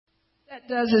that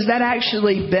does is that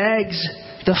actually begs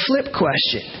the flip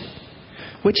question,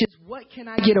 which is, what can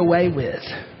I get away with?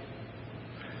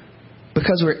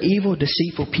 Because we're evil,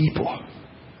 deceitful people.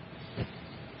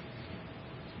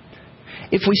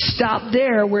 If we stop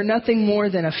there, we're nothing more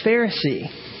than a Pharisee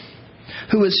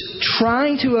who was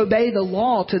trying to obey the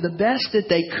law to the best that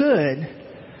they could,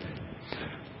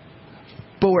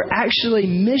 but were actually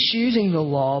misusing the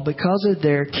law because of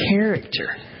their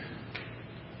character.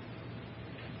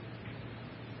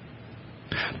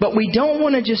 But we don't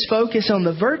want to just focus on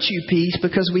the virtue piece,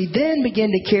 because we then begin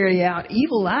to carry out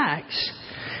evil acts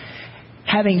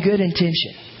having good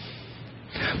intention.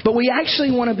 But we actually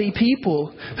want to be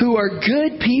people who are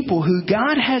good people, who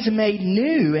God has made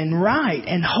new and right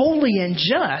and holy and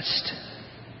just.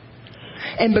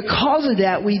 And because of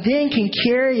that, we then can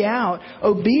carry out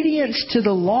obedience to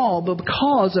the law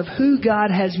because of who God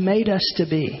has made us to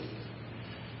be.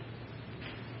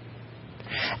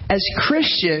 As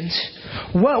Christians,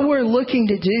 what we're looking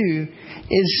to do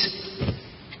is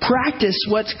practice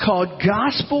what's called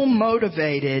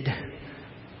gospel-motivated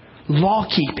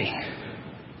law-keeping.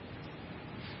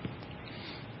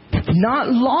 Not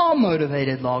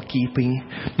law-motivated law-keeping,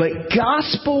 but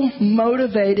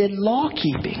gospel-motivated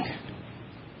law-keeping.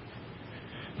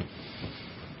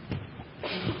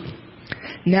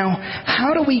 Now,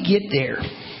 how do we get there?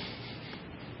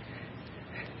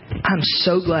 I'm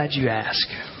so glad you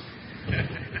asked.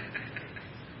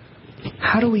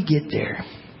 How do we get there?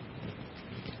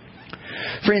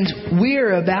 Friends, we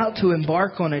are about to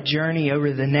embark on a journey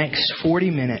over the next 40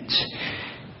 minutes.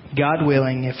 God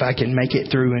willing, if I can make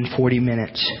it through in 40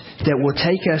 minutes, that will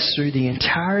take us through the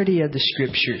entirety of the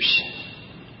Scriptures.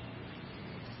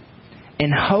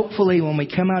 And hopefully when we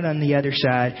come out on the other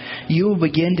side, you will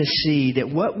begin to see that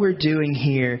what we're doing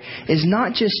here is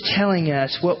not just telling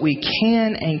us what we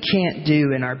can and can't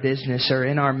do in our business or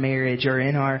in our marriage or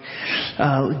in our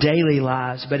daily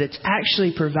lives, but it's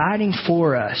actually providing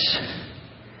for us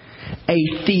a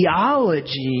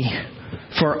theology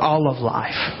for all of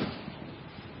life.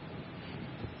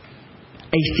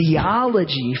 A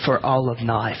theology for all of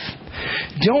life.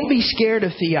 Don't be scared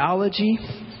of theology.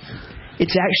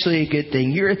 It's actually a good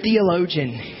thing. You're a theologian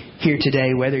here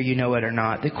today, whether you know it or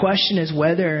not. The question is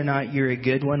whether or not you're a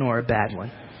good one or a bad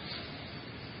one.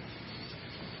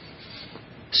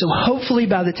 So hopefully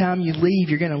by the time you leave,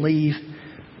 you're going to leave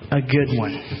a good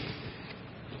one.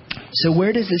 So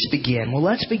where does this begin? Well,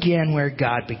 let's begin where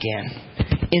God began.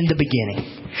 In the beginning.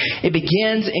 It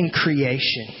begins in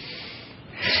creation.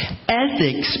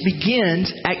 Ethics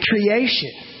begins at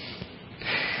creation.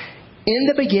 In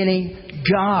the beginning,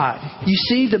 God. You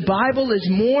see, the Bible is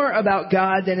more about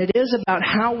God than it is about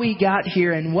how we got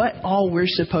here and what all we're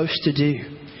supposed to do.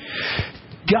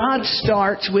 God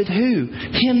starts with who?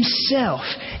 Himself.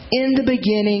 In the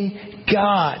beginning,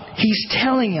 God. He's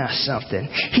telling us something.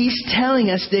 He's telling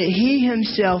us that He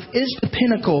Himself is the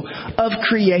pinnacle of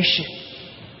creation.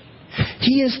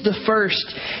 He is the first.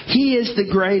 He is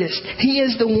the greatest. He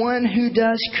is the one who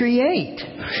does create.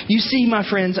 You see, my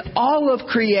friends, all of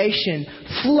creation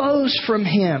flows from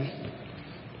Him.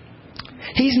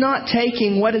 He's not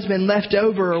taking what has been left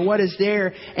over or what is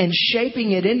there and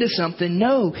shaping it into something.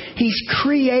 No, He's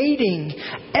creating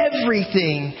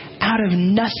everything out of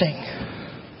nothing.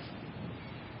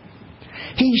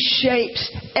 He shapes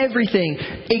everything.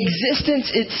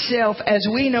 Existence itself, as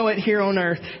we know it here on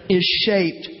earth, is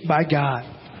shaped by God.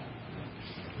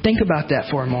 Think about that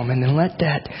for a moment and let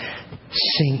that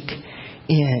sink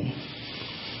in.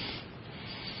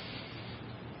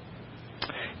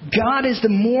 God is the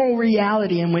moral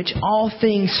reality in which all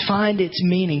things find its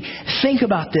meaning. Think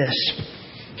about this.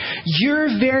 Your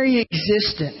very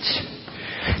existence,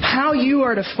 how you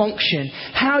are to function,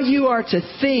 how you are to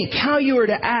think, how you are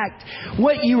to act,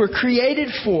 what you were created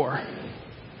for.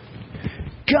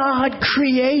 God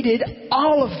created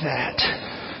all of that.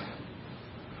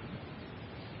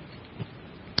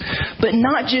 But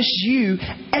not just you,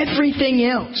 everything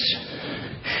else.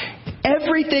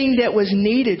 Everything that was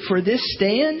needed for this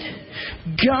stand,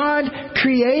 God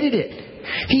created it.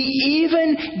 He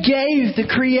even gave the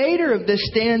creator of this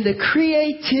stand the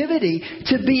creativity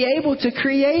to be able to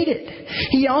create it.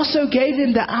 He also gave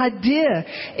him the idea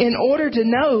in order to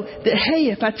know that,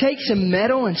 hey, if I take some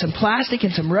metal and some plastic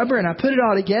and some rubber and I put it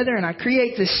all together and I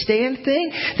create this stand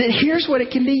thing, that here's what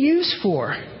it can be used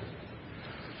for.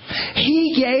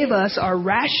 He gave us our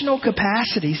rational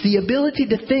capacities, the ability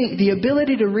to think, the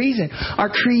ability to reason, our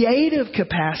creative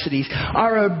capacities,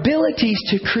 our abilities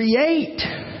to create.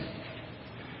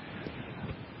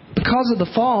 Because of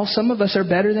the fall, some of us are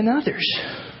better than others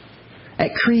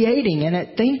at creating and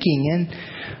at thinking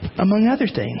and among other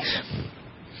things.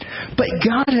 But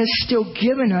God has still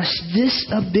given us this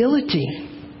ability.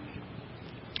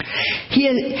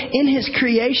 In His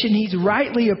creation, He's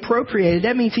rightly appropriated.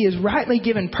 That means He has rightly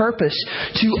given purpose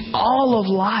to all of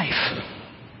life.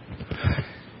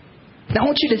 Now I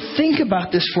want you to think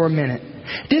about this for a minute.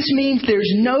 This means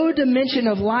there's no dimension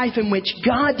of life in which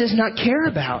God does not care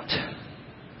about.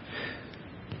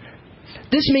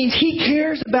 This means He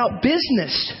cares about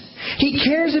business. He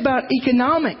cares about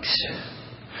economics.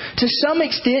 To some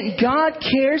extent, God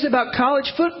cares about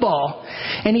college football.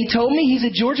 And He told me He's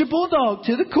a Georgia Bulldog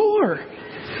to the core.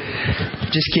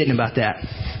 Just kidding about that.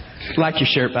 Like your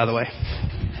shirt, by the way.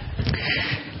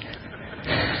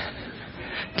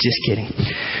 Just kidding.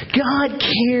 God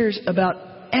cares about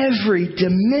every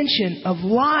dimension of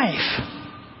life.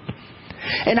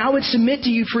 And I would submit to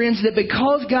you, friends, that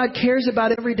because God cares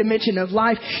about every dimension of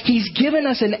life, He's given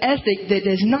us an ethic that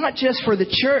is not just for the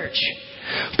church,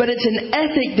 but it's an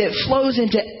ethic that flows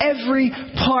into every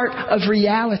part of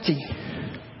reality.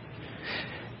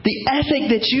 The ethic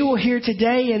that you will hear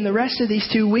today and the rest of these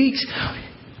 2 weeks,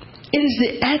 it is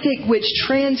the ethic which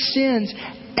transcends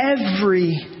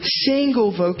every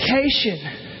single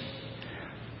vocation.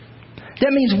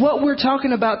 That means what we're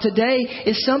talking about today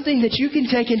is something that you can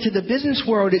take into the business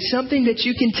world. It's something that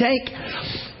you can take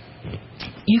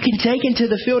into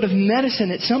the field of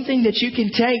medicine. It's something that you can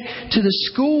take to the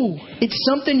school. It's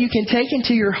something you can take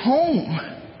into your home.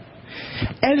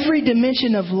 Every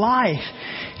dimension of life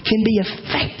can be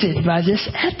affected by this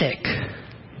ethic.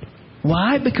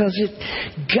 Why? Because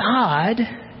God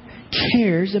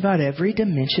cares about every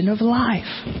dimension of life.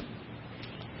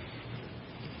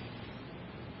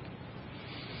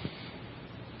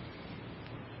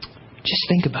 Just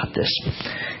think about this.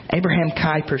 Abraham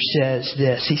Kuyper says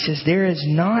this. He says, there is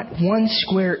not 1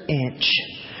 square inch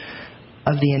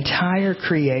of the entire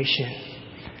creation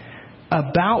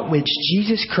about which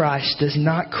Jesus Christ does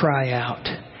not cry out,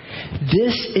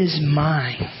 "This is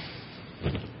mine.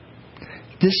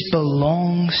 This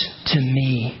belongs to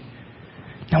me."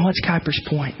 Now what's Kuyper's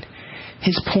point?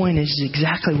 His point is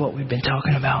exactly what we've been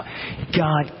talking about.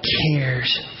 God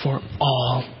cares for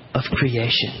all of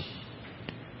creation.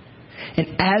 And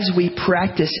as we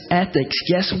practice ethics,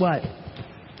 guess what?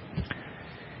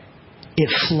 It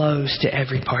flows to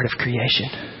every part of creation.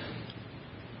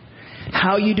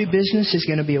 How you do business is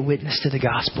going to be a witness to the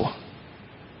gospel.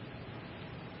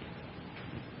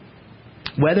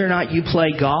 Whether or not you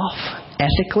play golf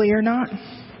ethically or not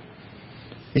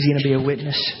is going to be a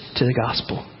witness to the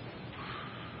gospel.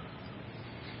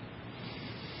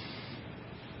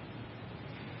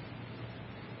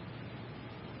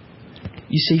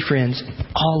 You see, friends,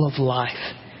 all of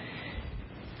life,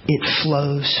 it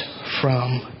flows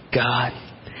from God.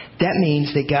 That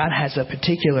means that God has a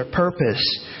particular purpose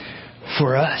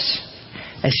for us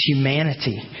as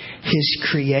humanity, His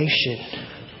creation.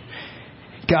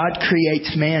 God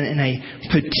creates man in a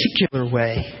particular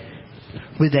way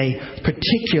with a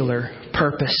particular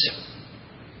purpose.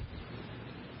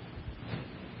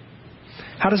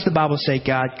 How does the Bible say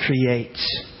God creates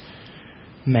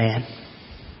man?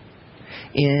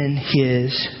 In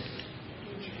His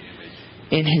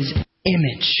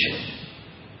image.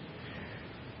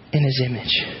 In His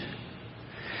image.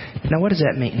 Now what does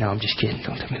that mean? No, I'm just kidding.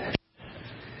 Don't tell me that.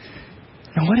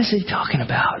 Now what is He talking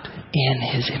about? In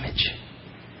His image.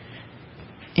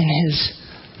 In His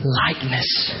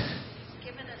likeness.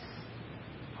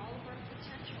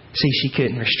 See, she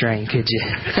couldn't restrain, could you?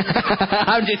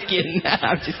 I'm just kidding.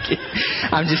 I'm just kidding.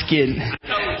 I'm just kidding.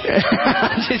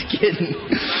 I'm just kidding.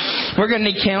 We're going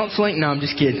to need counseling. No, I'm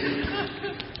just kidding.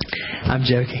 I'm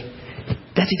joking.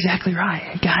 That's exactly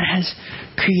right. God has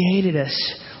created us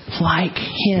like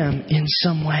Him in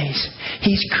some ways.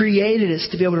 He's created us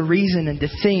to be able to reason and to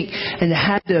think and to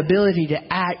have the ability to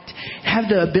act, have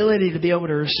the ability to be able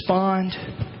to respond.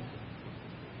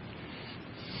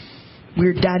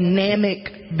 We're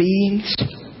dynamic beings.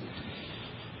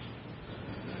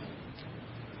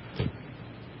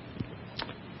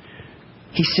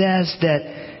 He says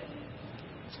that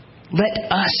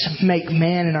let us make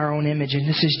man in our own image. And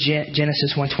this is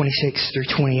Genesis 1:26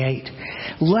 through 28.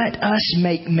 Let us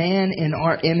make man in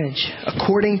our image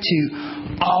according to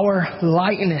our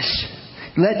likeness.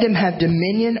 Let them have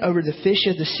dominion over the fish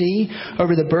of the sea,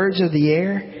 over the birds of the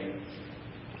air,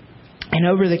 and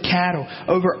over the cattle,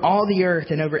 over all the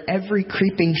earth, and over every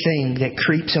creeping thing that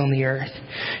creeps on the earth.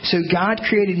 So God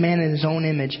created man in His own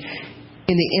image.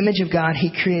 In the image of God, He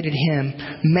created him.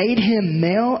 Made him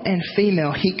male and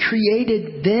female. He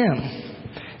created them.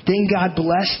 Then God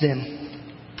blessed them.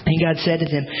 And God said to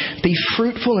them, be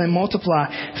fruitful and multiply.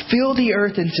 Fill the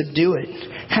earth and subdue it.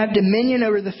 Have dominion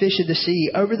over the fish of the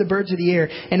sea, over the birds of the air,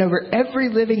 and over every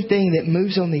living thing that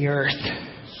moves on the earth.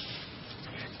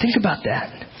 Think about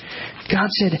that. God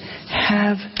said,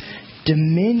 have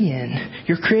dominion.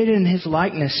 You're created in His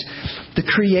likeness. The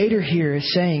Creator here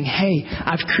is saying, hey,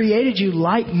 I've created you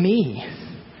like me.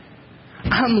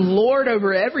 I'm Lord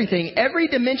over everything. Every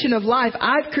dimension of life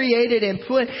I've created and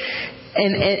put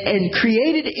and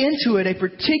created into it a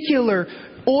particular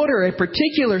order, a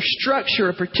particular structure,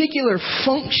 a particular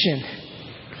function.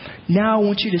 Now I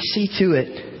want you to see to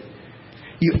it.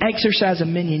 You exercise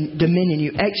dominion.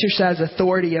 You exercise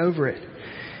authority over it.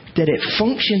 That it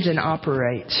functions and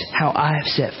operates how I have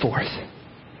set forth.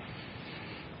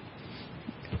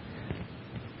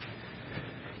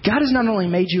 God has not only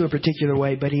made you a particular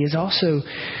way, but He has also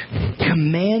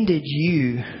commanded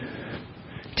you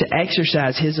to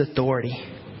exercise His authority.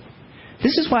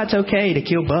 This is why it's okay to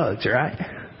kill bugs, right?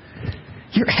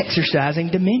 You're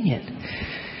exercising dominion.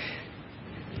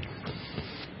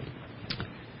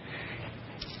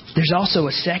 There's also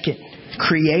a second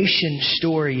creation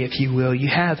story, if you will. You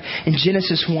have in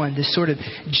Genesis 1 this sort of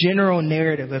general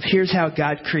narrative of here's how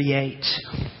God creates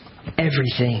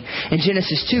everything. In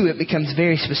Genesis 2 it becomes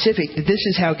very specific that this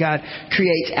is how God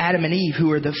creates Adam and Eve,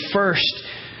 who are the first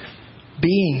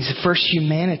beings, the first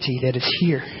humanity that is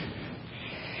here.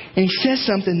 And He says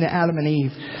something to Adam and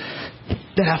Eve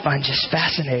that I find just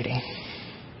fascinating.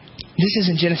 This is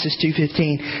in Genesis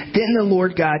 2:15. Then the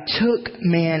Lord God took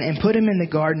man and put him in the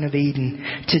Garden of Eden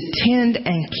to tend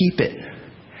and keep it.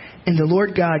 And the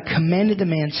Lord God commanded the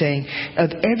man, saying,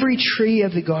 of every tree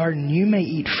of the garden you may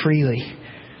eat freely,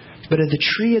 but of the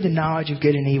tree of the knowledge of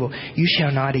good and evil you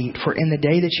shall not eat, for in the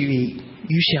day that you eat,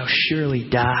 you shall surely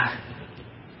die.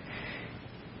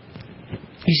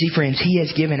 You see, friends, He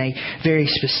has given a very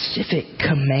specific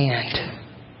command.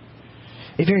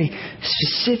 A very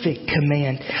specific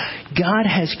command. God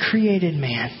has created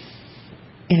man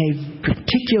in a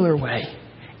particular way,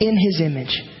 in His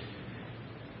image.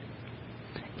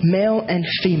 Male and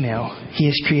female, He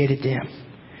has created them.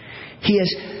 He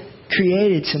has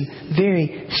created some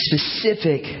very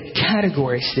specific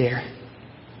categories there.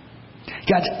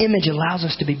 God's image allows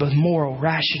us to be both moral,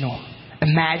 rational,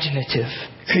 imaginative,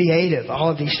 creative, all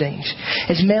of these things.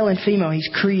 As male and female, He's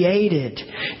created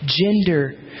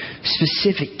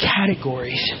gender-specific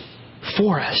categories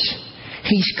for us.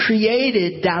 He's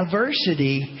created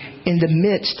diversity in the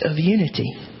midst of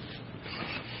unity.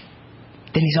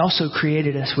 Then He's also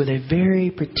created us with a very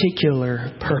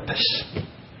particular purpose.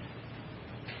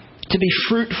 To be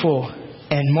fruitful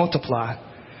and multiply.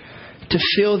 To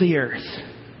fill the earth.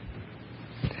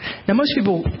 Now, most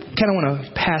people kind of want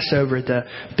to pass over the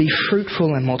be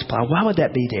fruitful and multiply. Why would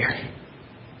that be there?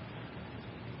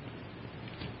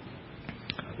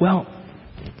 Well,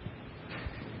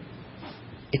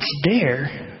 it's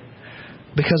there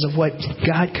because of what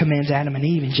God commands Adam and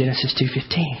Eve in Genesis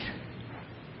 2:15.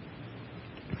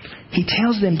 He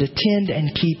tells them to tend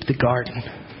and keep the garden.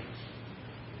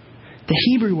 The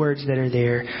Hebrew words that are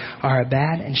there are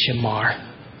abad and shamar.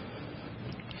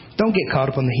 Don't get caught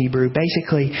up on the Hebrew.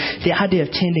 Basically, the idea of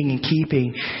tending and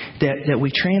keeping that we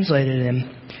translated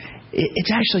them,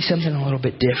 it's actually something a little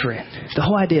bit different. The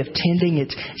whole idea of tending,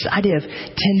 it's the idea of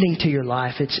tending to your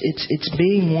life. It's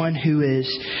being one who is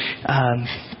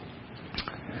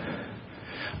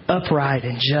upright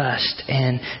and just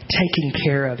and taking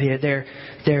care of.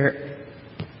 They're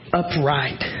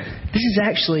upright. This is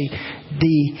actually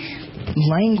the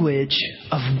language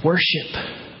of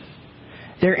worship.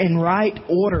 They're in right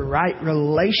order, right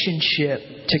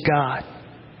relationship to God.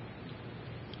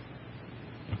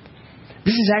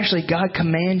 This is actually God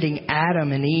commanding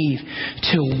Adam and Eve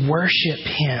to worship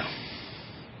Him.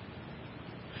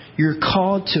 You're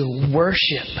called to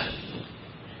worship.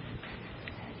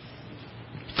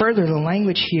 Further, the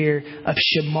language here of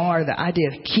shamar, the idea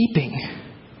of keeping,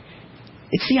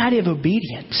 it's the idea of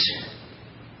obedience.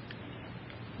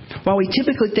 While we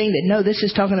typically think that, no, this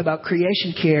is talking about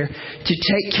creation care to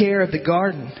take care of the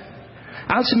garden,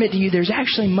 I'll submit to you there's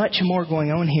actually much more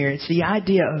going on here. It's the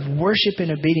idea of worship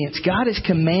and obedience. God is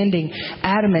commanding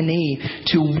Adam and Eve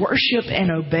to worship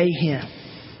and obey Him.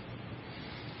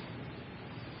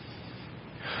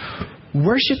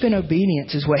 Worship and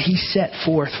obedience is what He set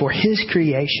forth for His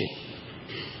creation.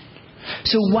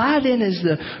 So why then is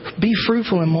the be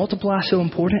fruitful and multiply so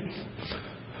important?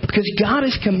 Because God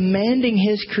is commanding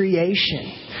His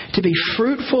creation to be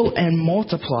fruitful and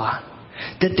multiply,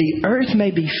 that the earth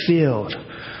may be filled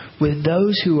with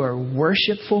those who are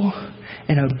worshipful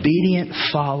and obedient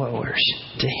followers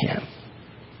to Him.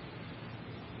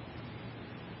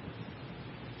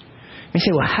 You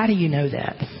say, well, how do you know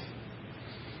that?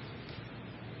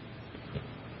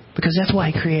 Because that's why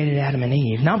He created Adam and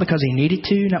Eve. Not because He needed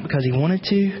to, not because He wanted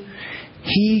to.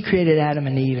 He created Adam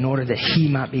and Eve in order that He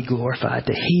might be glorified,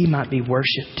 that He might be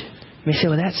worshipped. You may say,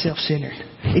 well, that's self-centered.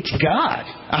 It's God.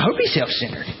 I hope He's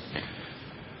self-centered.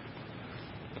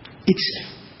 It's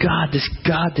God, this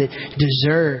God that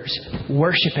deserves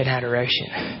worship and adoration,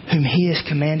 whom He has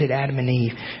commanded Adam and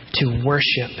Eve to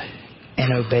worship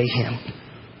and obey Him.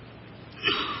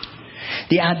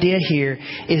 The idea here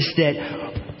is that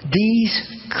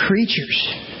these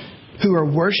creatures who are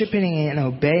worshiping and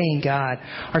obeying God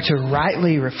are to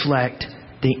rightly reflect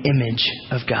the image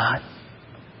of God.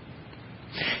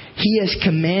 He has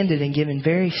commanded and given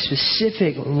very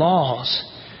specific laws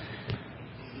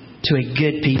to a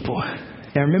good people.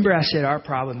 Now remember I said our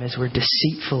problem is we're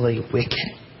deceitfully wicked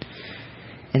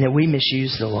and that we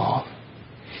misuse the law.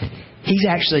 He's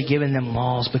actually given them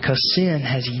laws because sin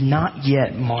has not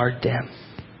yet marred them.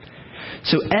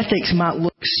 So ethics might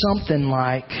look something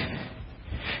like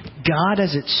God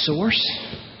as its source.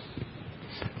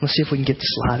 Let's see if we can get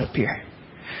the slide up here.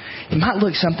 It might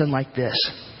look something like this.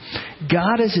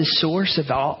 God is the source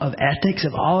of ethics,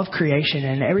 of all of creation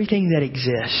and everything that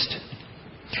exists.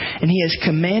 And He has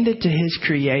commanded to His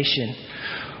creation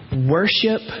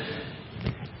worship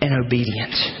and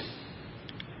obedience.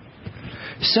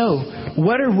 So,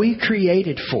 what are we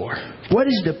created for? What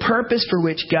is the purpose for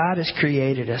which God has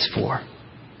created us for?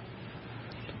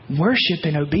 Worship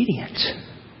and obedience.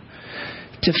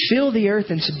 To fill the earth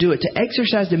and subdue it. To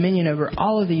exercise dominion over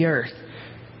all of the earth.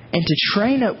 And to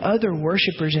train up other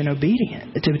worshipers in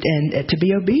obedience, to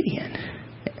be obedient.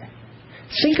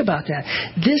 Think about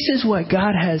that. This is what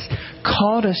God has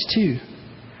called us to.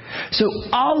 So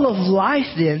all of life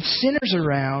then centers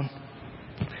around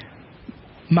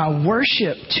my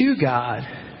worship to God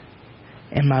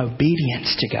and my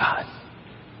obedience to God.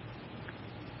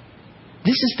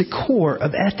 This is the core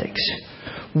of ethics.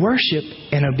 Worship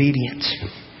and obedience.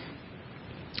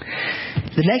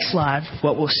 The next slide,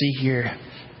 what we'll see here,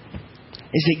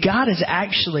 is that God is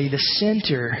actually the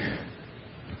center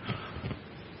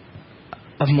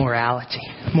of morality.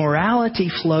 Morality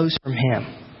flows from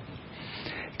Him.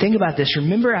 Think about this.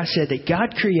 Remember I said that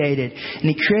God created, and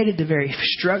He created the very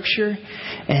structure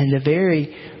and the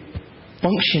very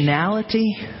functionality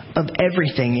of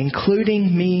everything,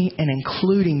 including me and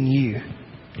including you.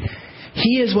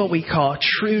 He is what we call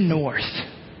true north.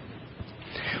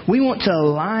 We want to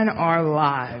align our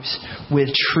lives with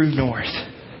true north.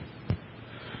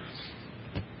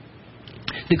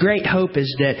 The great hope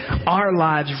is that our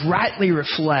lives rightly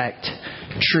reflect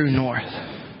true north.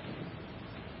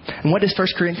 And what does 1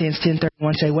 Corinthians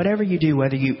 10:31 say? Whatever you do,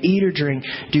 whether you eat or drink,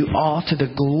 do all to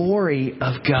the glory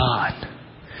of God.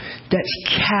 That's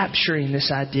capturing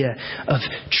this idea of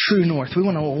true north. We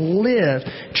want to live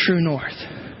true north.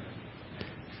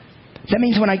 That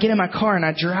means when I get in my car and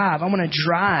I drive, I want to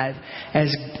drive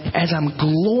as I'm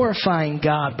glorifying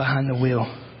God behind the wheel.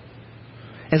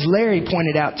 As Larry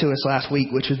pointed out to us last week,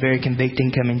 which was very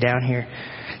convicting coming down here,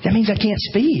 that means I can't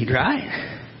speed,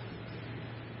 right?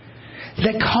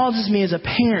 That causes me as a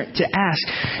parent to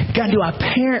ask, God, do I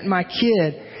parent my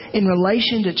kid in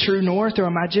relation to true north, or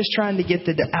am I just trying to get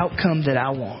the outcome that I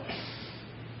want?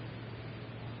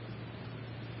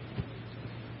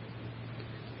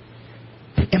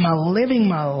 Am I living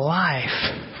my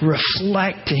life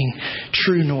reflecting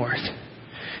true north?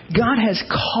 God has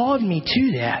called me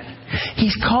to that.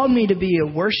 He's called me to be a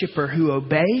worshiper who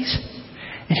obeys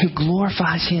and who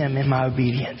glorifies Him in my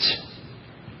obedience.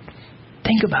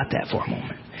 Think about that for a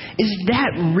moment. Is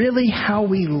that really how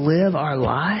we live our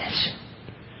lives?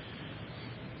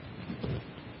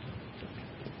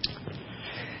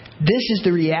 This is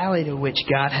the reality to which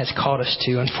God has called us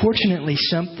to. Unfortunately,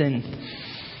 something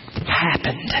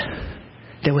happened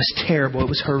that was terrible. It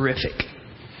was horrific.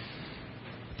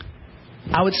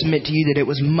 I would submit to you that it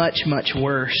was much, much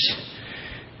worse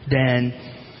than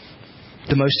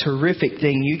the most horrific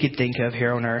thing you could think of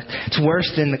here on earth. It's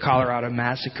worse than the Colorado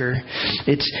Massacre.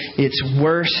 It's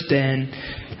worse than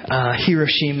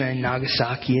Hiroshima and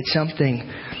Nagasaki. It's something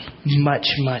much,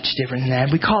 much different than that.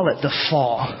 We call it the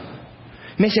fall.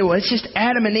 You may say, well, it's just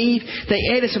Adam and Eve. They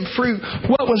ate of some fruit.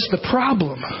 What was the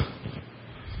problem?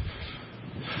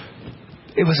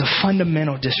 It was a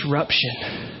fundamental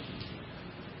disruption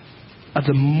of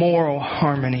the moral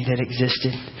harmony that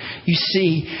existed. You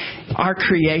see, our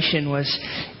creation was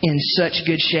in such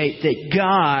good shape that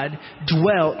God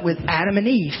dwelt with Adam and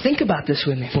Eve. Think about this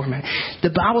with me for a minute. The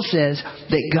Bible says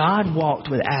that God walked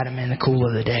with Adam in the cool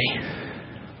of the day.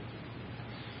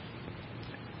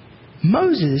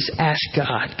 Moses asked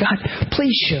God,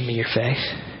 please show me your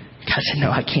face. God said,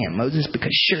 no, I can't, Moses,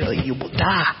 because surely you will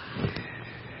die.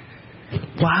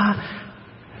 Why?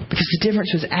 Because the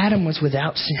difference was Adam was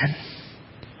without sin.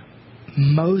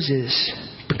 Moses,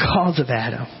 because of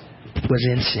Adam, was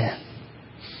in sin.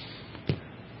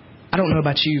 I don't know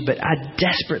about you, but I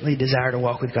desperately desire to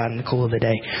walk with God in the cool of the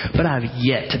day. But I have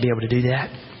yet to be able to do that.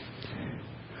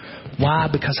 Why?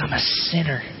 Because I'm a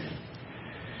sinner.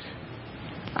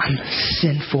 I'm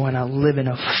sinful and I live in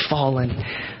a fallen,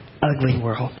 ugly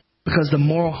world. Because the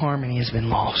moral harmony has been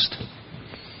lost.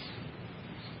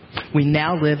 We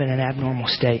now live in an abnormal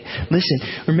state. Listen,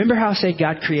 remember how I said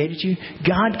God created you?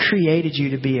 God created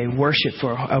you to be a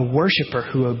worshiper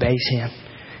who obeys Him.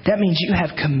 That means you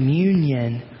have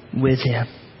communion with Him.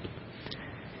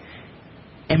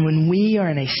 And when we are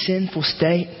in a sinful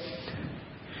state,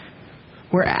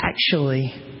 we're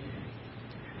actually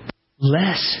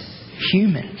less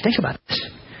human. Think about this.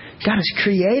 God has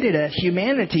created a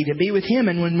humanity to be with Him,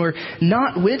 and when we're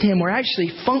not with Him, we're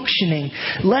actually functioning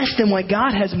less than what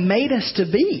God has made us to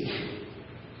be.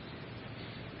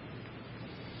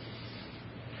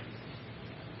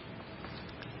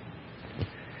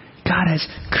 God has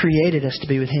created us to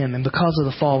be with Him, and because of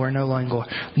the fall, we're no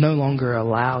longer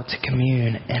allowed to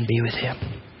commune and be with Him.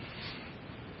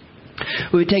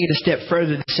 We would take it a step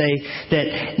further to say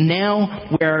that now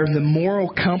where the moral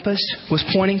compass was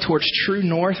pointing towards true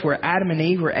north, where Adam and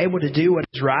Eve were able to do what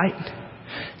is right,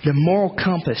 the moral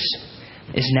compass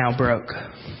is now broke.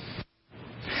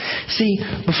 See,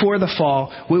 before the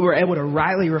fall, we were able to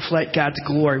rightly reflect God's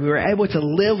glory. We were able to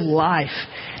live life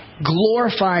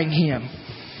glorifying Him.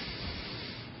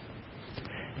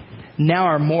 Now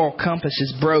our moral compass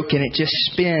is broken. It just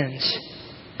spins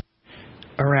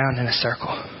around in a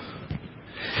circle.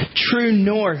 True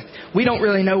north, we don't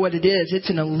really know what it is. It's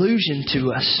an illusion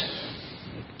to us.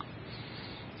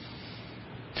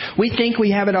 We think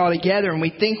we have it all together and we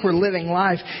think we're living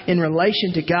life in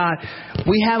relation to God.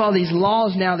 We have all these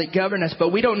laws now that govern us,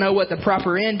 but we don't know what the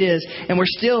proper end is. And we're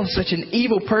still such an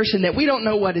evil person that we don't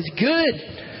know what is good.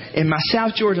 In my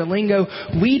South Georgia lingo,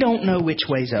 we don't know which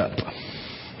way's up.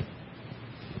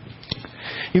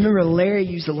 You remember Larry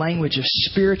used the language of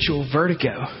spiritual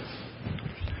vertigo.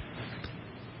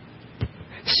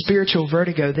 Spiritual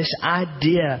vertigo, this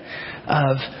idea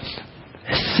of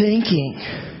thinking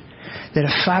that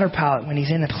a fighter pilot, when he's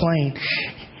in a plane,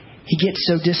 he gets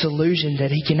so disillusioned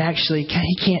that he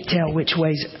can't tell which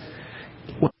way's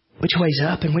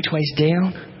up and which way's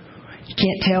down. You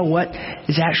can't tell what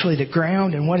is actually the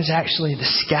ground and what is actually the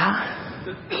sky.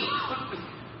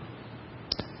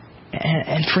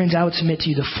 And friends, I would submit to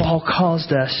you, the fall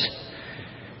caused us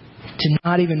to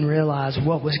not even realize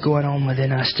what was going on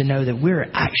within us, to know that we're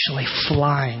actually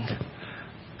flying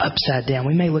upside down.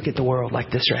 We may look at the world like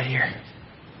this right here.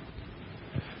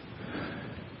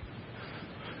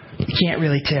 You can't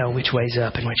really tell which way's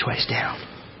up and which way's down.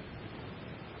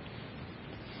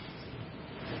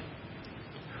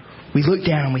 We look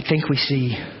down and we think we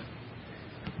see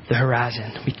the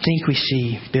horizon. We think we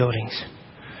see buildings.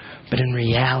 But in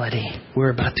reality,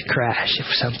 we're about to crash if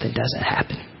something doesn't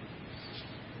happen.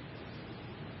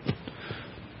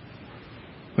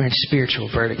 We're in spiritual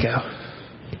vertigo.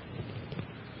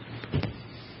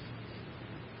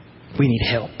 We need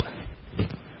help.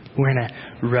 We're in a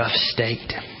rough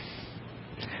state.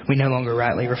 We no longer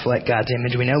rightly reflect God's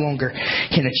image. We no longer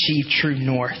can achieve true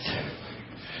north.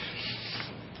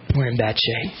 We're in bad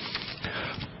shape.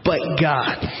 But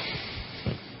God,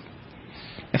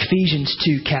 Ephesians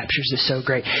 2 captures this so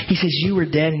great. He says, you were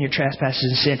dead in your trespasses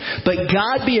and sin, but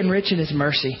God being rich in His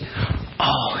mercy.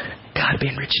 Oh, God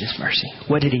being rich in His mercy.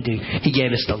 What did He do? He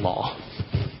gave us the law.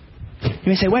 You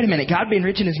may say, wait a minute, God being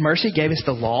rich in His mercy gave us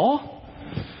the law?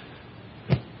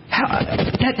 How?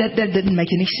 That didn't make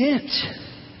any sense.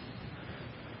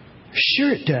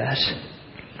 Sure it does.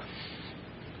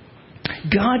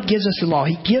 God gives us the law.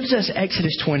 He gives us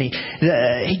Exodus 20.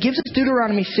 He gives us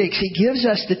Deuteronomy 6. He gives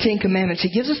us the Ten Commandments. He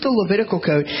gives us the Levitical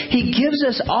Code. He gives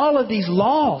us all of these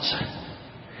laws.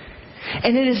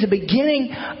 And it is the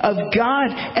beginning of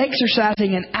God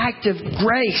exercising an act of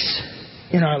grace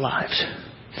in our lives.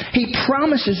 He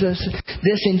promises us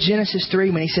this in Genesis 3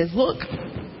 when He says, look,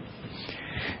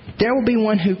 there will be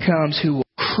one who comes who will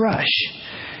crush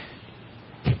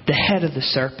the head of the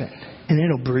serpent and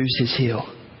it'll bruise his heel.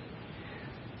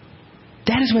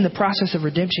 That is when the process of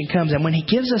redemption comes. And when He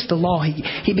gives us the law,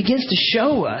 He begins to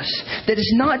show us that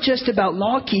it's not just about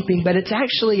law keeping, but it's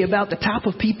actually about the type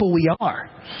of people we are.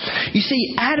 You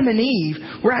see, Adam and Eve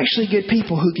were actually good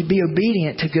people who could be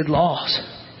obedient to good laws.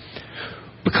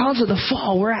 Because of the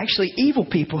fall, we're actually evil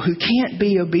people who can't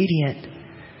be obedient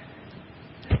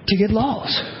to good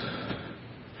laws.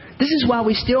 This is why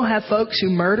we still have folks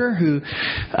who murder, who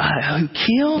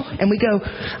kill, and we go,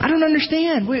 I don't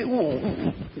understand. We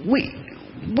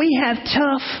have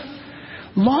tough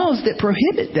laws that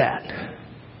prohibit that.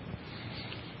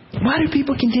 Why do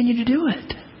people continue to do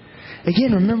it?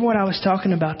 Again, remember what I was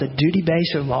talking about, the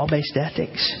duty-based or law-based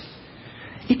ethics?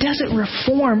 It doesn't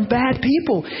reform bad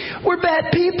people. We're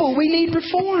bad people. We need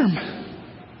reform.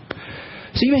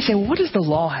 So you may say, well, what does the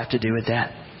law have to do with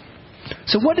that?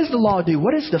 So what does the law do?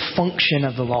 What is the function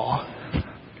of the law?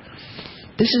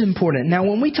 This is important. Now,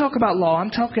 when we talk about law, I'm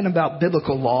talking about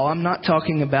biblical law. I'm not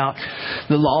talking about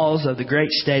the laws of the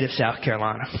great state of South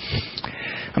Carolina.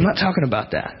 I'm not talking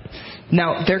about that.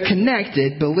 Now, they're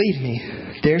connected, believe me.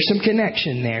 There's some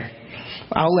connection there.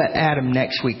 I'll let Adam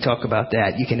next week talk about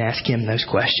that. You can ask him those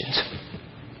questions.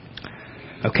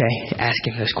 Okay? Ask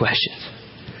him those questions.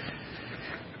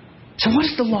 So what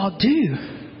does the law do?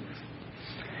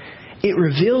 It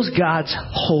reveals God's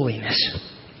holiness.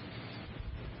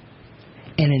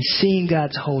 And in seeing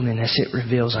God's holiness, it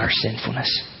reveals our sinfulness.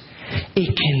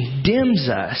 It condemns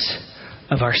us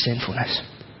of our sinfulness.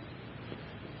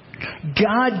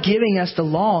 God giving us the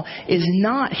law is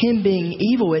not Him being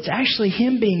evil. It's actually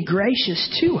Him being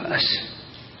gracious to us.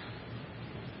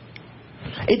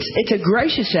 It's a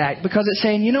gracious act because it's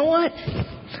saying, you know what?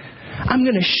 I'm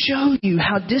going to show you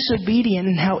how disobedient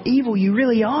and how evil you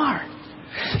really are.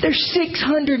 There's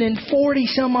 640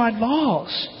 some odd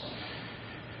laws.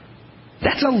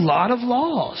 That's a lot of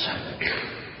laws.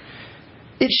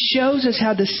 It shows us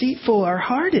how deceitful our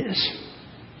heart is.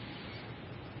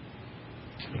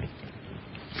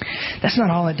 That's not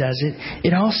all it does.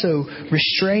 It also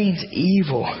restrains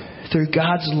evil through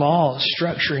God's laws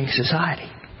structuring society.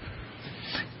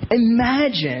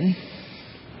 Imagine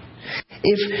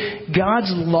if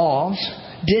God's laws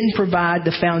didn't provide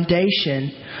the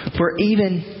foundation for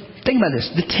even... Think about this.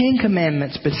 The Ten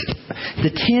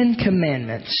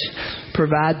Commandments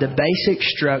provide the basic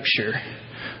structure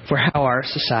for how our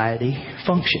society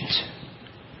functions.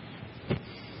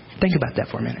 Think about that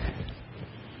for a minute.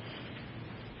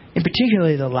 And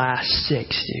particularly the last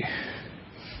 6 do.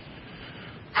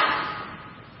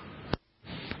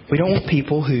 We don't want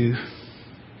people who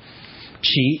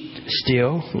cheat,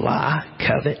 steal, lie,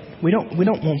 covet. We don't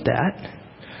want that.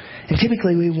 And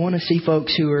typically we want to see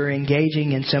folks who are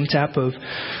engaging in some type of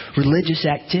religious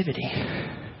activity.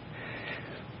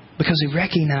 Because we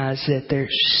recognize that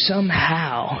there's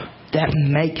somehow that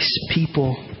makes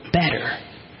people better.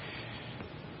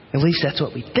 At least that's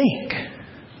what we think.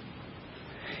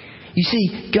 You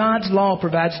see, God's law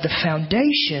provides the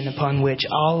foundation upon which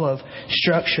all of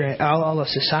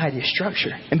society is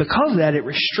structured. And because of that, it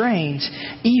restrains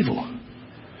evil.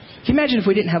 Can you imagine if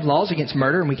we didn't have laws against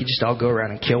murder and we could just all go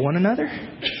around and kill one another?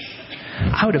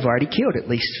 I would have already killed at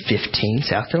least 15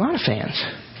 South Carolina fans.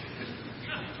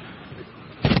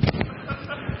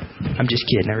 I'm just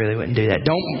kidding. I really wouldn't do that.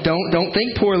 Don't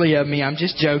think poorly of me. I'm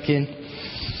just joking.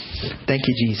 Thank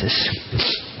you, Jesus.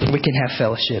 We can have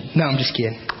fellowship. No, I'm just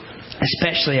kidding.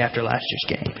 Especially after last year's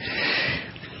game.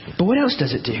 But what else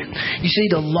does it do? You see,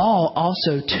 the law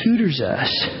also tutors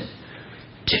us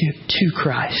to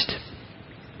Christ.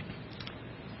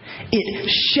 It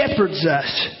shepherds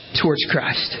us towards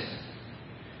Christ.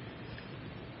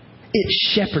 It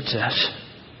shepherds us.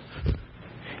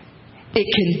 It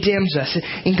condemns us.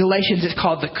 In Galatians, it's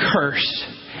called the curse.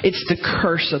 It's the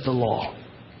curse of the law.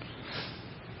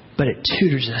 But it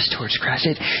tutors us towards Christ.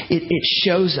 It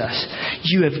shows us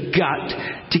you have got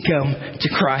to come to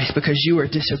Christ because you are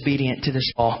disobedient to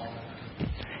this law.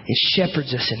 It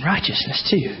shepherds us in righteousness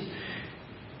too.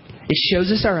 It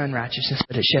shows us our unrighteousness,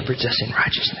 but it shepherds us in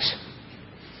righteousness.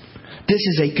 This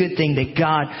is a good thing that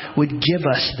God would give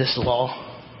us this law.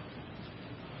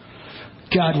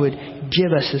 God would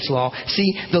give us this law.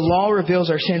 See, the law reveals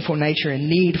our sinful nature and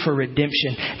need for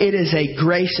redemption. It is a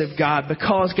grace of God.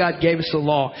 Because God gave us the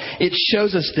law, it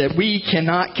shows us that we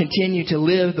cannot continue to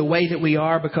live the way that we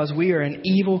are because we are an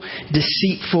evil,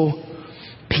 deceitful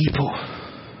people.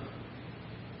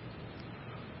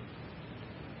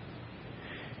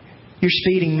 Your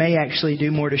speeding may actually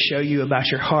do more to show you about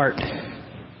your heart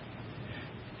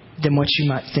than what you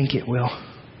might think it will.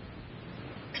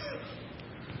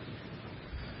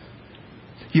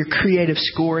 Your creative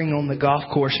scoring on the golf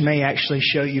course may actually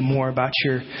show you more about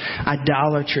your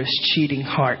idolatrous, cheating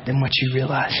heart than what you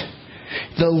realize.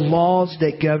 The laws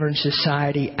that govern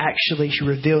society actually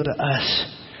reveal to us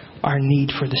our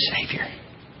need for the Savior.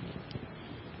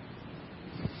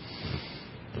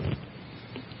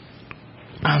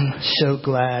 I'm so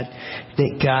glad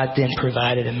that God then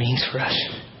provided a means for us.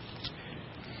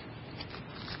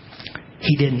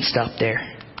 He didn't stop there.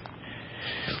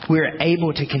 we're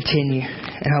able to continue.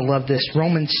 And I love this.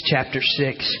 Romans chapter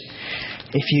 6.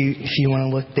 If you want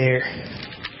to look there.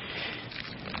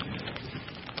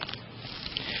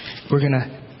 We're going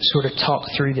to sort of talk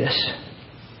through this.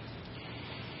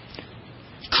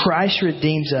 Christ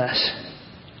redeems us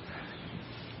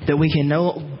that we can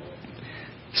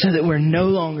so that we're no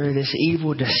longer this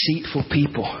evil, deceitful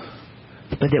people,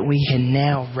 but that we can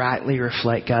now rightly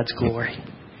reflect God's glory.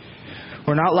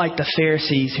 We're not like the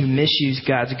Pharisees who misuse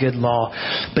God's good law,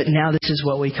 but now this is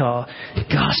what we call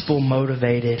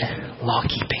gospel-motivated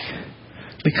law-keeping.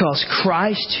 Because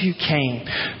Christ who came,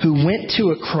 who went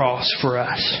to a cross for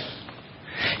us,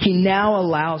 He now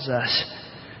allows us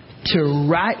to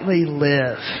rightly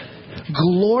live,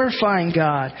 glorifying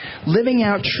God, living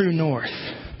out true north.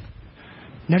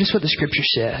 Notice what the Scripture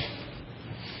said.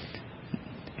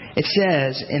 It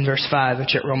says in verse 5 of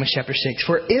Romans chapter 6,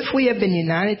 "For if we have been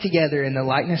united together in the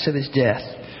likeness of His death,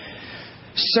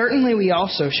 certainly we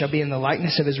also shall be in the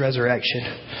likeness of His resurrection.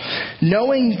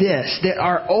 Knowing this, that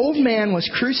our old man was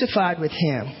crucified with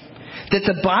Him, that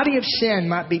the body of sin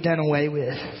might be done away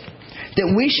with,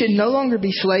 that we should no longer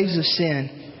be slaves of sin.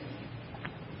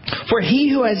 For He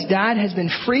who has died has been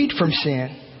freed from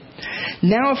sin.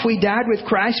 Now if we died with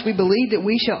Christ, we believe that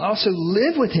we shall also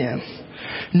live with Him,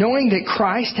 knowing that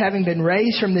Christ, having been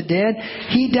raised from the dead,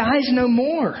 He dies no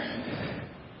more.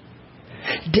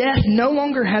 Death no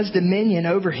longer has dominion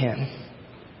over Him.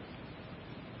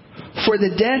 For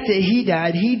the death that He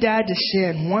died to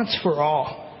sin once for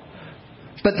all.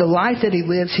 But the life that He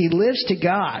lives to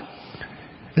God."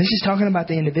 This is talking about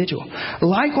the individual.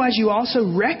 "Likewise, you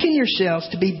also reckon yourselves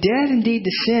to be dead indeed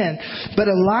to sin, but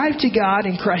alive to God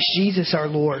in Christ Jesus our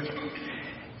Lord.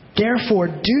 Therefore,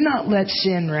 do not let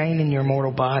sin reign in your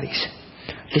mortal bodies,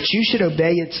 that you should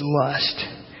obey its lust.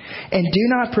 And do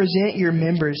not present your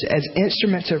members as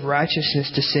instruments of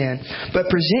righteousness to sin, but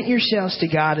present yourselves to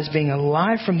God as being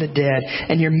alive from the dead,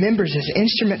 and your members as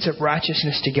instruments of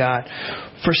righteousness to God.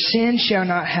 For sin shall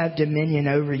not have dominion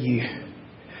over you.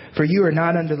 For you are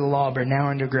not under the law, but now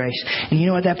under grace." And you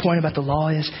know what that point about the law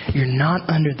is? You're not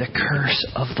under the curse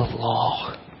of the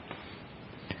law.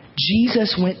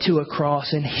 Jesus went to a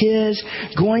cross, and His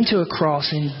going to a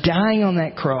cross and dying on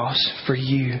that cross for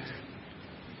you,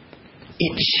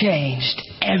 it changed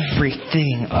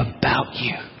everything about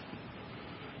you.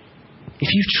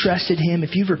 If you've trusted Him,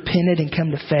 if you've repented and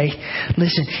come to faith,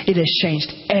 listen, it has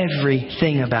changed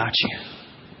everything about you.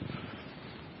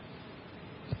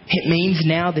 It means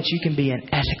now that you can be an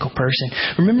ethical person.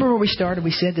 Remember where we started?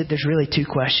 We said that there's really two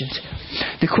questions.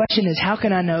 The question is, how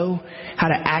can I know how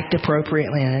to act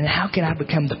appropriately? And then how can I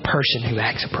become the person who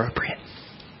acts appropriate?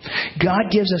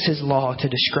 God gives us His law to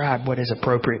describe what is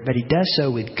appropriate, but He does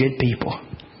so with good people.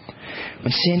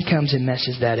 When sin comes and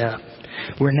messes that up,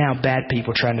 we're now bad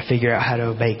people trying to figure out how to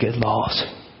obey good laws.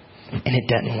 And it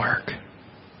doesn't work.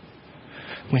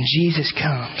 When Jesus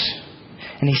comes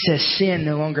and He says sin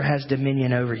no longer has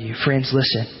dominion over you. Friends,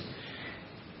 listen.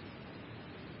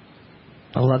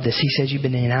 I love this. He says you've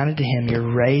been united to Him.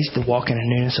 You're raised to walk in a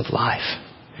newness of life.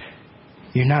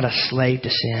 You're not a slave to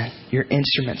sin. Your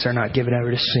instruments are not given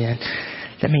over to sin.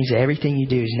 That means that everything you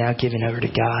do is now given over to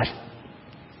God.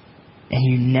 And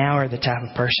you now are the type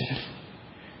of person.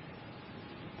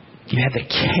 You have the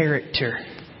character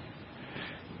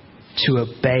to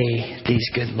obey these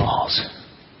good laws.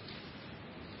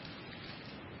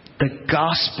 The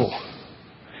gospel.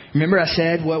 Remember I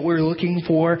said what we're looking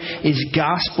for is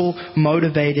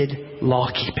gospel-motivated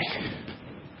law-keeping.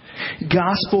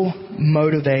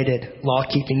 Gospel-motivated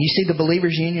law-keeping. You see, the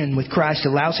believer's union with Christ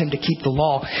allows him to keep the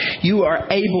law. You are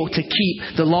able to keep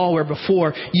the law where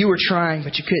before you were trying,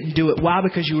 but you couldn't do it. Why?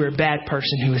 Because you were a bad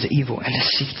person who was evil and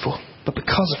deceitful. But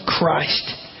because of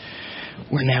Christ,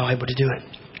 we're now able to do it.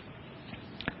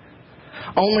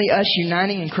 Only us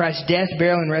uniting in Christ's death,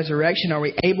 burial, and resurrection are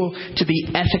we able to be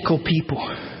ethical people.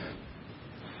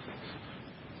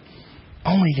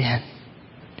 Only then.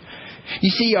 You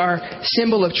see, our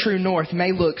symbol of true north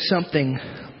may look something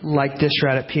like this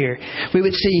right up here. We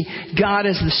would see God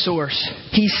as the source.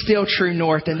 He's still true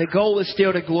north, and the goal is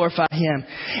still to glorify Him.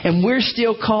 And we're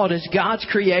still called as God's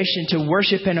creation to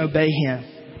worship and obey Him.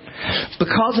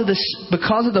 Because of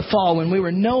the fall, when we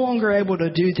were no longer able to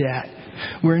do that,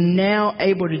 we're now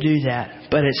able to do that.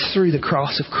 But it's through the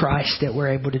cross of Christ that we're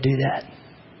able to do that.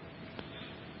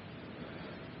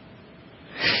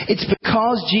 It's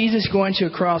because Jesus going to a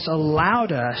cross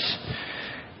allowed us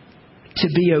to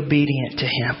be obedient to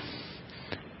Him.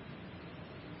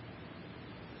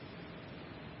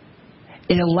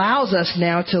 It allows us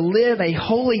now to live a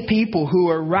holy people who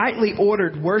are rightly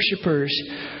ordered worshipers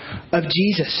of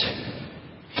Jesus.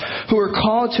 who are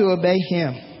called to obey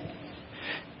Him.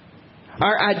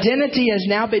 Our identity has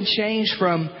now been changed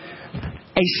from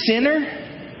a sinner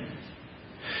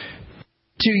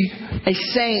to a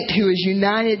saint who is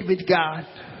united with God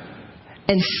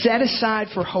and set aside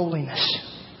for holiness.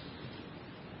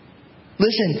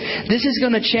 Listen, this is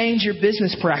going to change your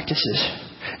business practices.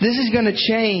 This is going to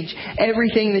change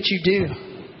everything that you do.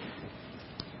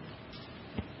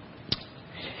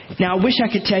 Now, I wish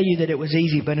I could tell you that it was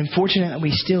easy, but unfortunately,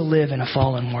 we still live in a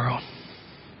fallen world.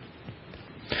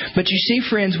 But you see,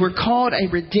 friends, we're called a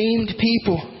redeemed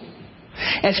people.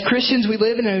 As Christians, we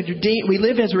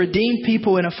live as redeemed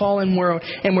people in a fallen world,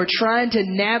 and we're trying to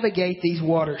navigate these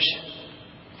waters.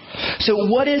 So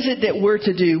what is it that we're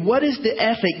to do? What is the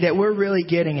ethic that we're really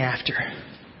getting after?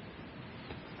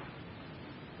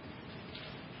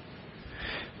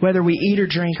 Whether we eat or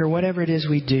drink or whatever it is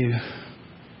we do,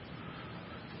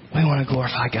 we want to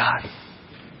glorify God.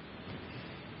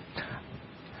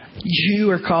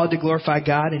 You are called to glorify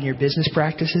God in your business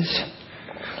practices.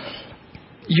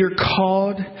 You're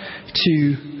called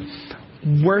to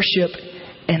worship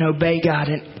and obey God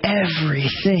in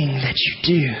everything that you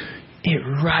do. It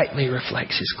rightly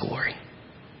reflects His glory.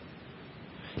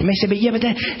 You may say, but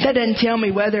that doesn't tell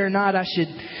me whether or not I should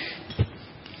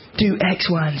do X,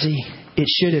 Y, and Z. It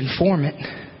should inform it.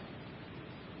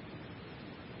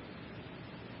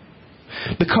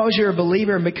 Because you're a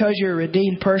believer and because you're a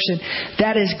redeemed person,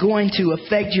 that is going to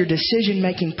affect your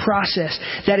decision-making process.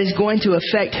 That is going to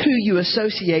affect who you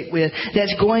associate with.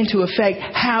 That's going to affect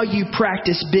how you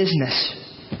practice business.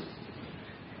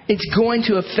 It's going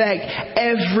to affect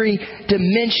every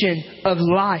dimension of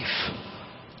life.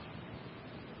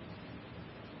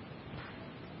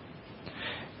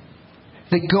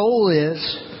 The goal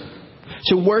is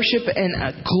to worship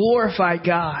and glorify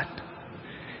God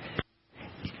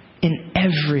in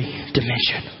every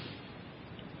dimension.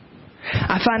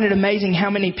 I find it amazing how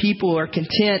many people are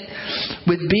content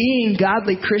with being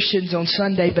godly Christians on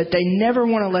Sunday, but they never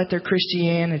want to let their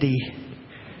Christianity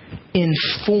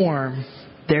inform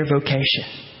their vocation.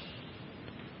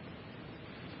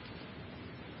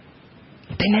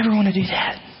 They never want to do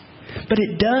that. But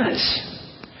it does.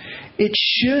 It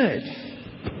should.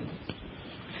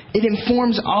 It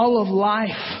informs all of life.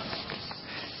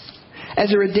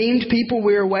 As a redeemed people,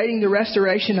 we are awaiting the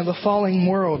restoration of a falling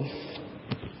world.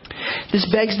 This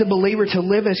begs the believer to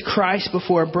live as Christ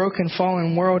before a broken,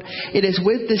 fallen world. It is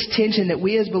with this tension that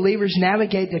we as believers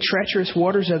navigate the treacherous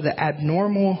waters of the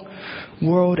abnormal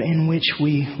world in which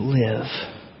we live.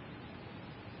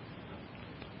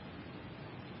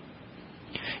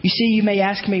 You see, you may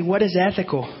ask me, what is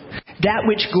ethical? That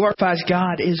which glorifies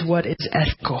God is what is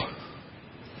ethical.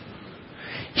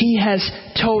 He has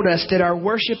told us that our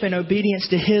worship and obedience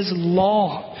to His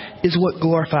law is what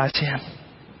glorifies Him.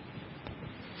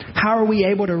 How are we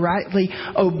able to rightly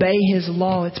obey His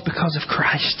law? It's because of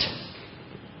Christ.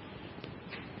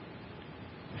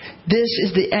 This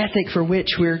is the ethic for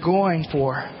which we're going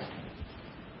for.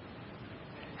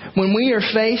 When we are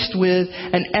faced with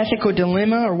an ethical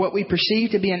dilemma or what we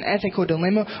perceive to be an ethical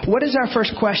dilemma, what is our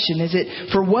first question? Is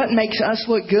it for what makes us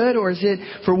look good, or is it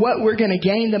for what we're going to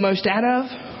gain the most out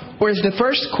of? Or is the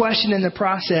first question in the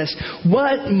process,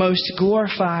 what most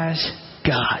glorifies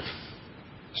God?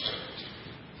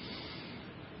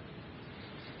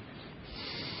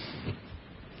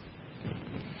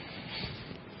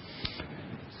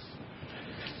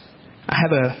 I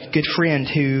have a good friend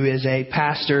who is a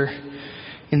pastor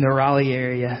in the Raleigh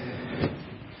area.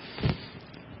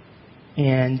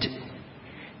 And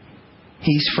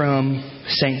he's from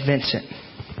St. Vincent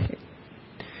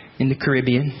in the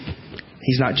Caribbean.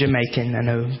 He's not Jamaican. I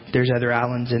know there's other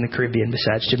islands in the Caribbean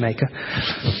besides Jamaica.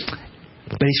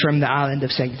 But he's from the island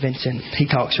of St. Vincent. He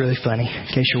talks really funny, in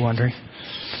case you're wondering.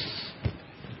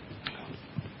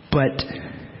 But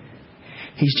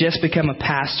he's just become a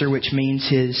pastor, which means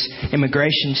his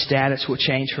immigration status will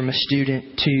change from a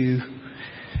student to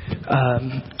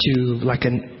like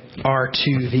an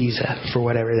R2 visa, for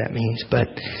whatever that means. But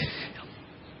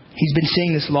he's been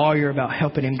seeing this lawyer about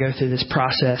helping him go through this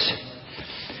process.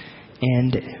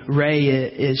 And Ray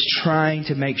is trying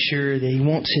to make sure that he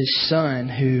wants his son,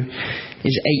 who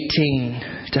is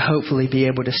 18, to hopefully be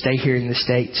able to stay here in the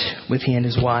States with he and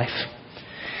his wife.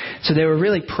 So they were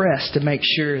really pressed to make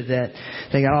sure that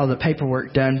they got all the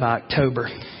paperwork done by October.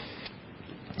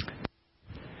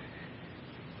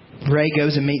 Ray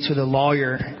goes and meets with a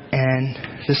lawyer, and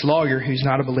this lawyer, who's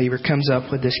not a believer, comes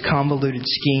up with this convoluted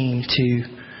scheme to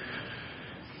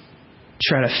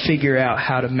try to figure out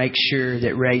how to make sure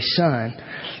that Ray's son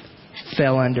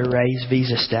fell under Ray's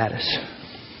visa status.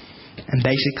 And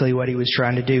basically what he was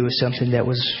trying to do was something that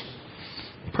was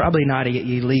Probably not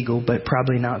illegal, but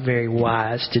probably not very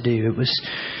wise to do. It was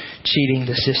cheating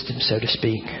the system, so to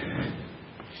speak.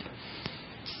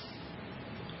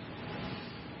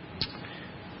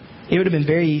 It would have been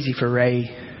very easy for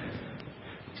Ray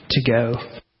to go,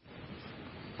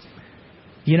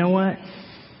 you know what?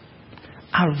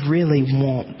 I really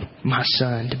want my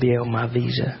son to be on my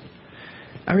visa.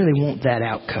 I really want that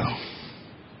outcome.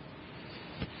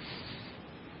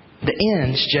 The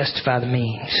ends justify the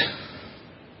means.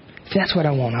 If that's what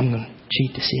I want, I'm going to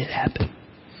cheat to see it happen.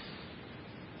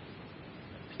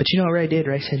 But you know what Ray did?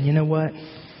 Ray said, you know what?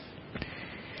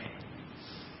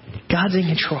 God's in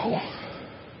control.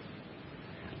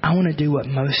 I want to do what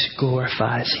most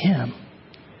glorifies Him.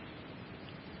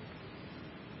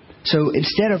 So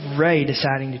instead of Ray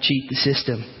deciding to cheat the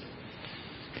system,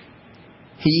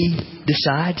 he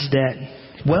decides that,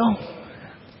 well,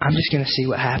 I'm just going to see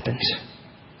what happens.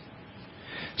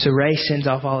 So Ray sends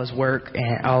off all his work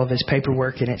and all of his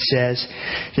paperwork, and it says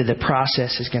that the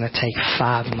process is going to take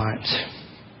 5 months.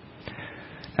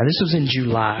 Now, this was in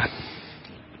July.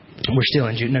 We're still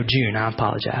in June. No, June. I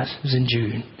apologize. It was in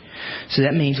June. So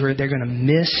that means they're going to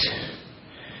miss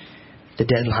the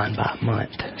deadline by a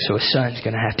month. So his son's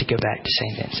going to have to go back to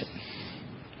St. Vincent.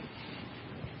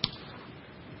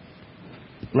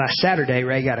 Last Saturday,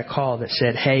 Ray got a call that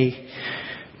said, hey,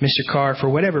 Mr. Carr, for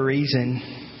whatever reason,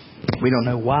 we don't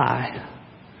know why,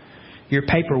 your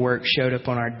paperwork showed up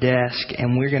on our desk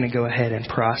and we're going to go ahead and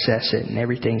process it and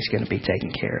everything's going to be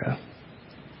taken care of.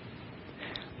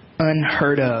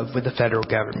 Unheard of with the federal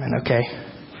government, okay?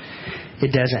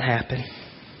 It doesn't happen.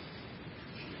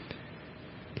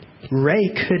 Ray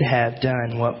could have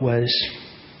done what was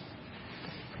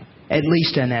at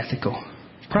least unethical.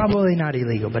 Probably not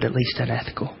illegal, but at least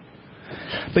unethical.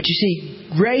 But you see,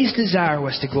 Ray's desire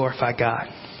was to glorify God.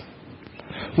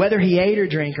 Whether he ate or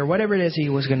drank or whatever it is he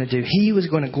was going to do, he was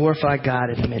going to glorify God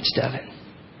in the midst of it.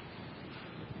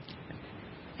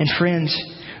 And friends,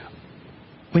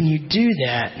 when you do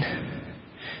that,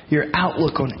 your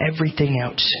outlook on everything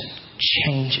else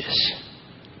changes.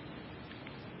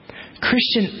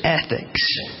 Christian ethics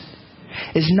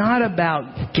is not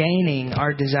about gaining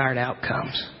our desired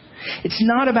outcomes. It's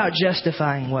not about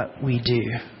justifying what we do.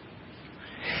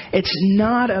 It's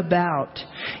not about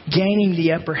gaining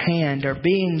the upper hand or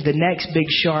being the next big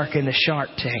shark in the Shark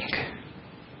Tank.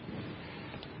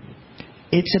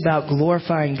 It's about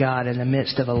glorifying God in the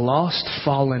midst of a lost,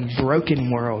 fallen,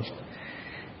 broken world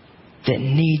that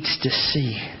needs to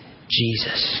see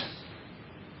Jesus.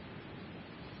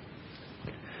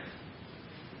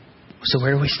 So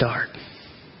where do we start?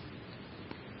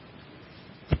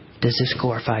 Does this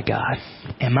glorify God?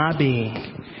 Am I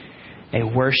being a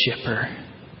worshiper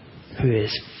who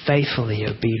is faithfully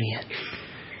obedient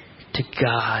to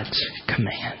God's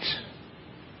commands?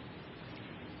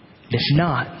 If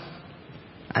not,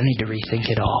 I need to rethink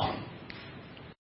it all.